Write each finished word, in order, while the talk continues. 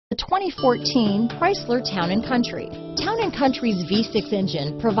2014 Chrysler Town & Country. Town & Country's V6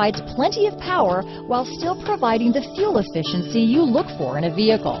 engine provides plenty of power while still providing the fuel efficiency you look for in a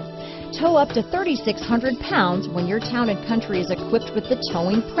vehicle. Tow up to 3,600 pounds when your Town & Country is equipped with the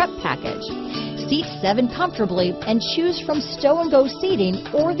towing prep package. Seat 7 comfortably and choose from stow and go seating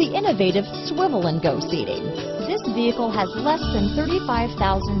or the innovative swivel and go seating. This vehicle has less than 35,000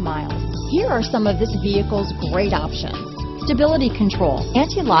 miles. Here are some of this vehicle's great options: stability control,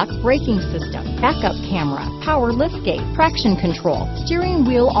 anti-lock braking system, backup camera, power liftgate, traction control, steering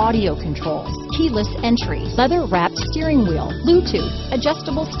wheel audio controls, keyless entry, leather-wrapped steering wheel, Bluetooth,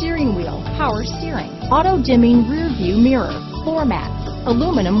 adjustable steering wheel, power steering, auto-dimming rear view mirror, floor mats,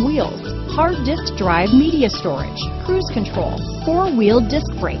 aluminum wheels, hard disk drive media storage, cruise control, four-wheel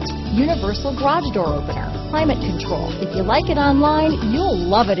disc brakes, universal garage door opener, climate control. If you like it online, you'll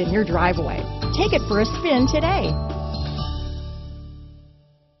love it in your driveway. Take it for a spin today.